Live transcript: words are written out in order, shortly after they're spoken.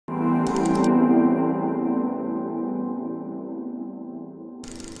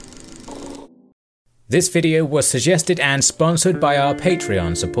This video was suggested and sponsored by our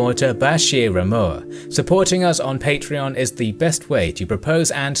Patreon supporter Bashir Ramur. Supporting us on Patreon is the best way to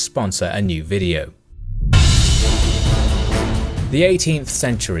propose and sponsor a new video. The 18th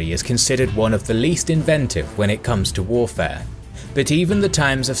century is considered one of the least inventive when it comes to warfare. But even the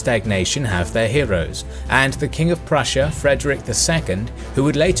times of stagnation have their heroes, and the King of Prussia, Frederick II, who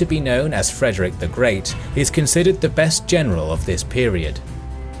would later be known as Frederick the Great, is considered the best general of this period.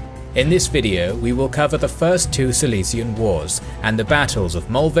 In this video, we will cover the first two Silesian Wars and the battles of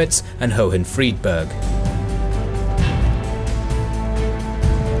Mollwitz and Hohenfriedberg.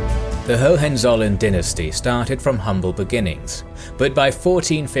 The Hohenzollern dynasty started from humble beginnings, but by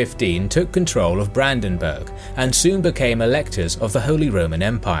 1415 took control of Brandenburg and soon became electors of the Holy Roman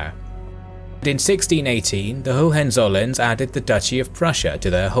Empire. In 1618, the Hohenzollerns added the Duchy of Prussia to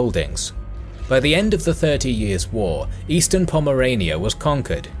their holdings. By the end of the 30 Years' War, eastern Pomerania was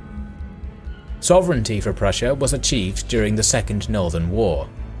conquered. Sovereignty for Prussia was achieved during the Second Northern War.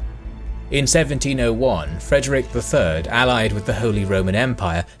 In 1701, Frederick III allied with the Holy Roman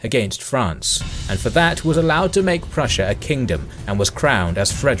Empire against France, and for that was allowed to make Prussia a kingdom and was crowned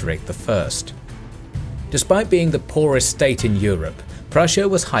as Frederick I. Despite being the poorest state in Europe, Prussia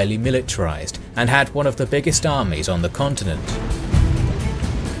was highly militarized and had one of the biggest armies on the continent.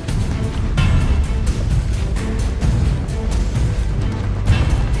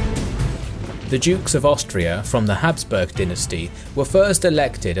 The Dukes of Austria from the Habsburg dynasty were first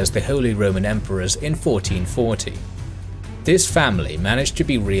elected as the Holy Roman Emperors in 1440. This family managed to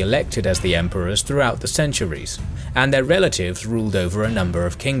be re-elected as the emperors throughout the centuries, and their relatives ruled over a number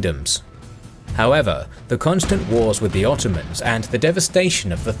of kingdoms. However, the constant wars with the Ottomans and the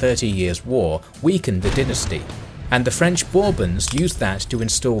devastation of the 30 Years' War weakened the dynasty, and the French Bourbons used that to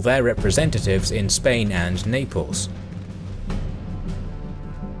install their representatives in Spain and Naples.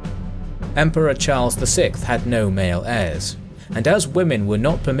 Emperor Charles VI had no male heirs, and as women were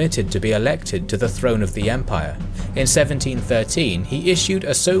not permitted to be elected to the throne of the empire, in 1713 he issued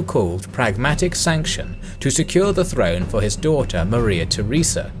a so-called pragmatic sanction to secure the throne for his daughter Maria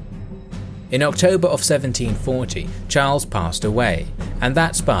Theresa. In October of 1740, Charles passed away, and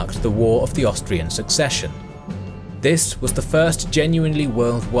that sparked the War of the Austrian Succession. This was the first genuinely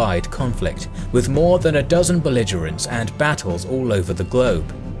worldwide conflict, with more than a dozen belligerents and battles all over the globe.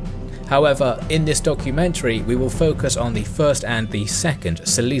 However, in this documentary we will focus on the First and the Second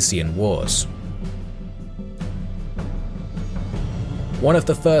Silesian Wars. One of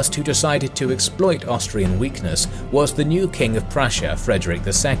the first who decided to exploit Austrian weakness was the new King of Prussia, Frederick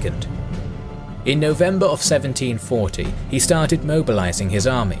II. In November of 1740 he started mobilizing his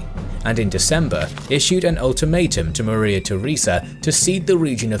army, and in December issued an ultimatum to Maria Theresa to cede the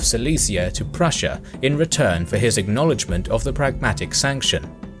region of Silesia to Prussia in return for his acknowledgement of the pragmatic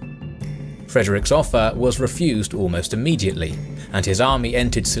sanction. Frederick's offer was refused almost immediately, and his army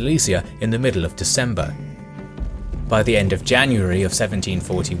entered Silesia in the middle of December. By the end of January of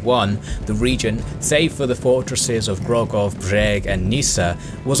 1741, the region, save for the fortresses of Grogov, Brzeg and Nysa,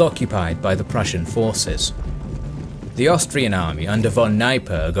 was occupied by the Prussian forces. The Austrian army under von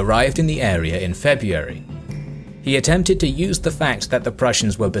Neipperg arrived in the area in February. He attempted to use the fact that the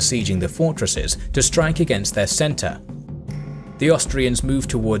Prussians were besieging the fortresses to strike against their centre. The Austrians moved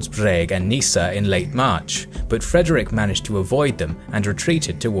towards Brzeg and Nysa in late March, but Frederick managed to avoid them and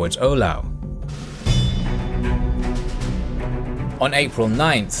retreated towards Ohlau. On April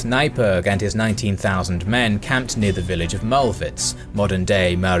 9th, Neipperg and his 19,000 men camped near the village of Mollwitz,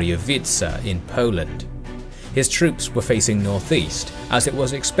 modern-day Mariowice in Poland. His troops were facing northeast, as it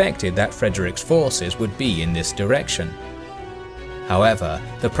was expected that Frederick's forces would be in this direction. However,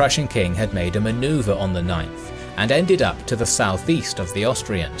 the Prussian king had made a maneuver on the 9th, and ended up to the southeast of the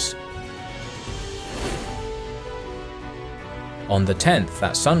Austrians. On the 10th,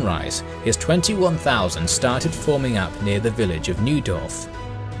 at sunrise, his 21,000 started forming up near the village of Neudorf.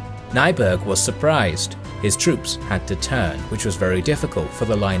 Neipperg was surprised. His troops had to turn, which was very difficult for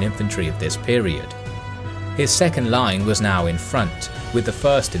the line infantry of this period. His second line was now in front, with the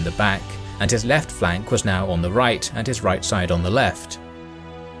first in the back, and his left flank was now on the right and his right side on the left.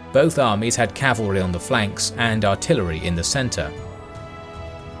 Both armies had cavalry on the flanks and artillery in the centre.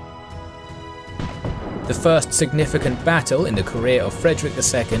 The first significant battle in the career of Frederick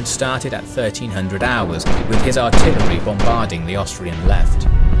II started at 1300 hours, with his artillery bombarding the Austrian left.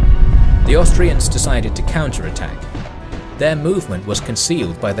 The Austrians decided to counterattack. Their movement was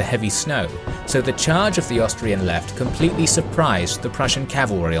concealed by the heavy snow, so the charge of the Austrian left completely surprised the Prussian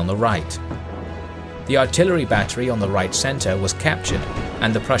cavalry on the right. The artillery battery on the right centre was captured,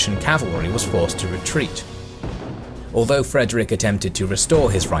 and the Prussian cavalry was forced to retreat. Although Frederick attempted to restore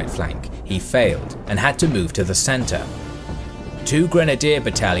his right flank, he failed and had to move to the centre. 2 grenadier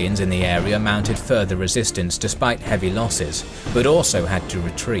battalions in the area mounted further resistance despite heavy losses, but also had to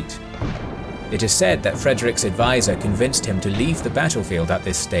retreat. It is said that Frederick's advisor convinced him to leave the battlefield at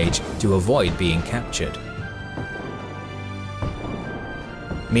this stage to avoid being captured.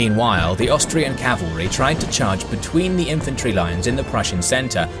 Meanwhile, the Austrian cavalry tried to charge between the infantry lines in the Prussian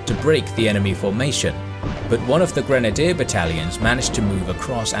centre to break the enemy formation, but one of the grenadier battalions managed to move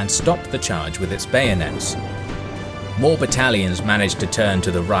across and stop the charge with its bayonets. More battalions managed to turn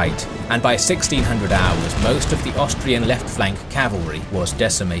to the right, and by 1600 hours most of the Austrian left flank cavalry was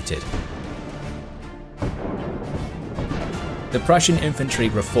decimated. The Prussian infantry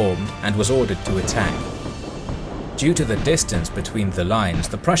reformed and was ordered to attack. Due to the distance between the lines,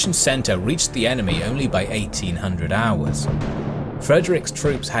 the Prussian centre reached the enemy only by 1800 hours. Frederick's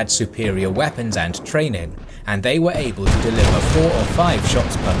troops had superior weapons and training, and they were able to deliver 4 or 5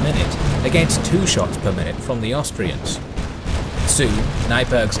 shots per minute against 2 shots per minute from the Austrians. Soon,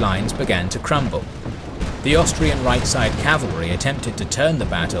 Nyberg's lines began to crumble. The Austrian right side cavalry attempted to turn the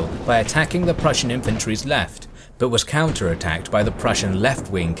battle by attacking the Prussian infantry's left, but was counterattacked by the Prussian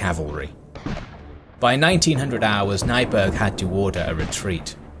left-wing cavalry. By 1900 hours, Nyberg had to order a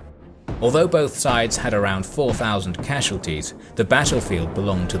retreat. Although both sides had around 4,000 casualties, the battlefield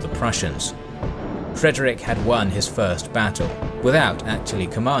belonged to the Prussians. Frederick had won his first battle, without actually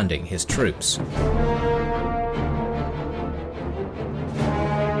commanding his troops.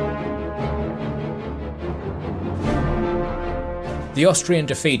 The Austrian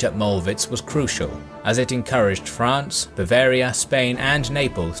defeat at Mollwitz was crucial, as it encouraged France, Bavaria, Spain and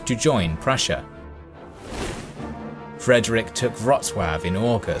Naples to join Prussia. Frederick took Wrocław in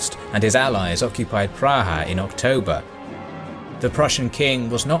August, and his allies occupied Praha in October. The Prussian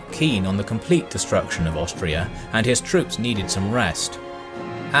king was not keen on the complete destruction of Austria, and his troops needed some rest.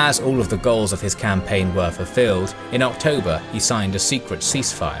 As all of the goals of his campaign were fulfilled, in October he signed a secret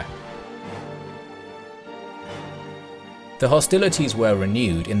ceasefire. The hostilities were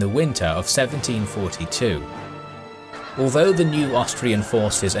renewed in the winter of 1742. Although the new Austrian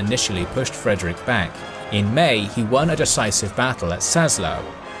forces initially pushed Frederick back, in May he won a decisive battle at Saslau,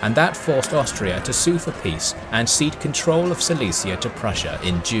 and that forced Austria to sue for peace and cede control of Silesia to Prussia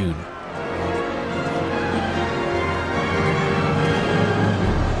in June.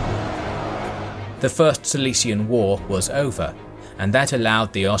 The First Silesian War was over, and that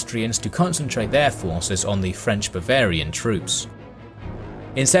allowed the Austrians to concentrate their forces on the French-Bavarian troops.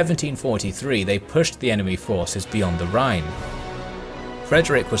 In 1743 they pushed the enemy forces beyond the Rhine.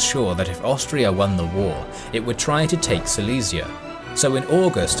 Frederick was sure that if Austria won the war, it would try to take Silesia, so in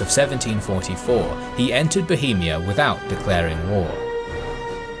August of 1744 he entered Bohemia without declaring war.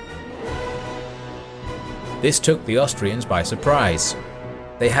 This took the Austrians by surprise.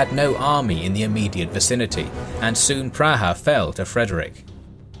 They had no army in the immediate vicinity, and soon Praha fell to Frederick.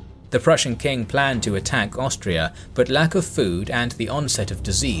 The Prussian king planned to attack Austria, but lack of food and the onset of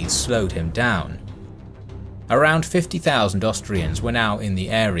disease slowed him down. Around 50,000 Austrians were now in the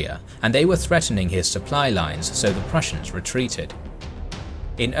area, and they were threatening his supply lines, so the Prussians retreated.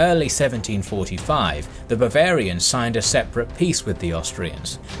 In early 1745, the Bavarians signed a separate peace with the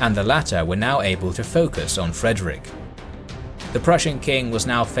Austrians, and the latter were now able to focus on Frederick. The Prussian king was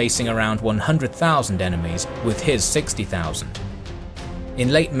now facing around 100,000 enemies with his 60,000.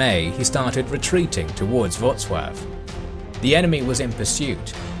 In late May, he started retreating towards Wrocław. The enemy was in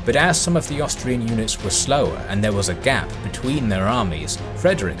pursuit, but as some of the Austrian units were slower and there was a gap between their armies,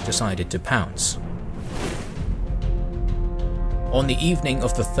 Frederick decided to pounce. On the evening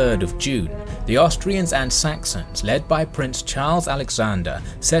of the 3rd of June, the Austrians and Saxons, led by Prince Charles Alexander,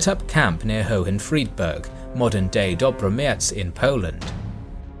 set up camp near Hohenfriedberg, modern-day Dobromierz in Poland.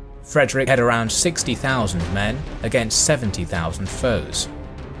 Frederick had around 60,000 men against 70,000 foes.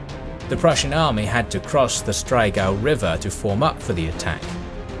 The Prussian army had to cross the Striegau River to form up for the attack.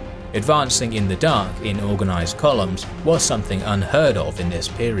 Advancing in the dark in organised columns was something unheard of in this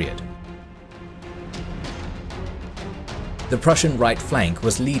period. The Prussian right flank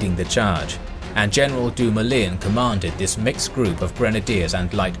was leading the charge, and General Mullen commanded this mixed group of grenadiers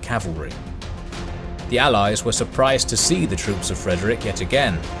and light cavalry. The Allies were surprised to see the troops of Frederick yet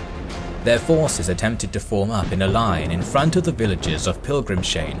again. Their forces attempted to form up in a line in front of the villages of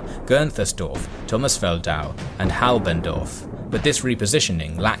Pilgrimshain, Gernthersdorf, Thomasfeldau and Halbendorf, but this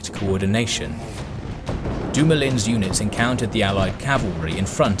repositioning lacked coordination. Dumoulin's units encountered the Allied cavalry in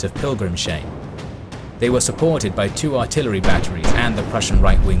front of Pilgrimshain. They were supported by 2 artillery batteries and the Prussian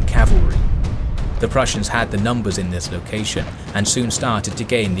right-wing cavalry. The Prussians had the numbers in this location and soon started to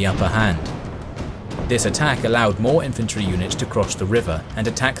gain the upper hand. This attack allowed more infantry units to cross the river and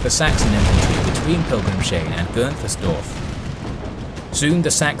attack the Saxon infantry between Pilgrimshain and Gernthersdorf. Soon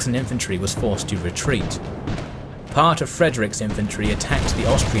the Saxon infantry was forced to retreat. Part of Frederick's infantry attacked the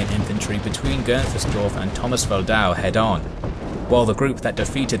Austrian infantry between Gernthersdorf and Thomasfeldau head-on, while the group that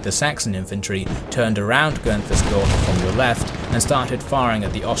defeated the Saxon infantry turned around Gernthersdorf from the left and started firing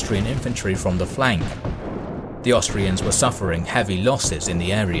at the Austrian infantry from the flank. The Austrians were suffering heavy losses in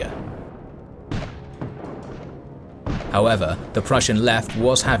the area. However, the Prussian left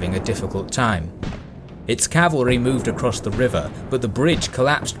was having a difficult time. Its cavalry moved across the river, but the bridge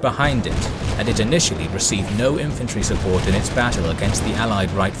collapsed behind it, and it initially received no infantry support in its battle against the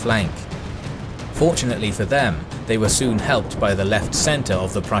Allied right flank. Fortunately for them, they were soon helped by the left centre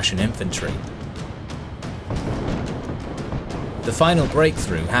of the Prussian infantry. The final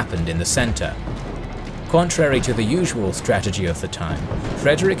breakthrough happened in the centre. Contrary to the usual strategy of the time,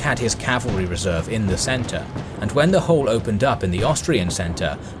 Frederick had his cavalry reserve in the centre, and when the hole opened up in the Austrian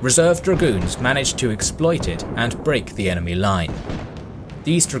centre, reserve dragoons managed to exploit it and break the enemy line.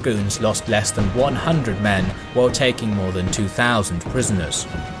 These dragoons lost less than 100 men while taking more than 2,000 prisoners.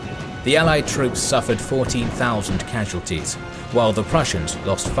 The Allied troops suffered 14,000 casualties, while the Prussians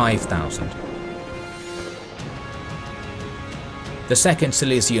lost 5,000. The Second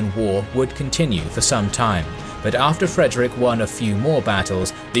Silesian War would continue for some time, but after Frederick won a few more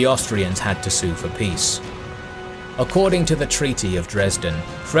battles, the Austrians had to sue for peace. According to the Treaty of Dresden,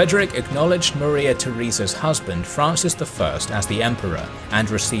 Frederick acknowledged Maria Theresa's husband Francis I as the emperor and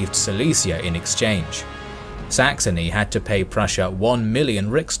received Silesia in exchange. Saxony had to pay Prussia 1 million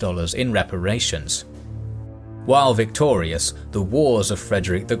Rixdollars in reparations. While victorious, the wars of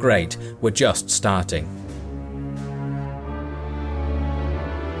Frederick the Great were just starting.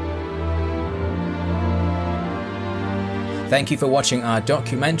 Thank you for watching our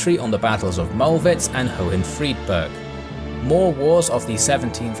documentary on the battles of Mollwitz and Hohenfriedberg. More wars of the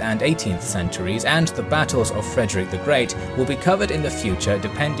 17th and 18th centuries and the battles of Frederick the Great will be covered in the future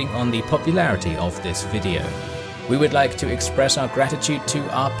depending on the popularity of this video. We would like to express our gratitude to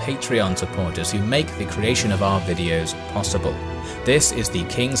our Patreon supporters who make the creation of our videos possible. This is the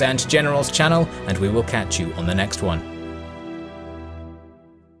Kings and Generals channel, and we will catch you on the next one.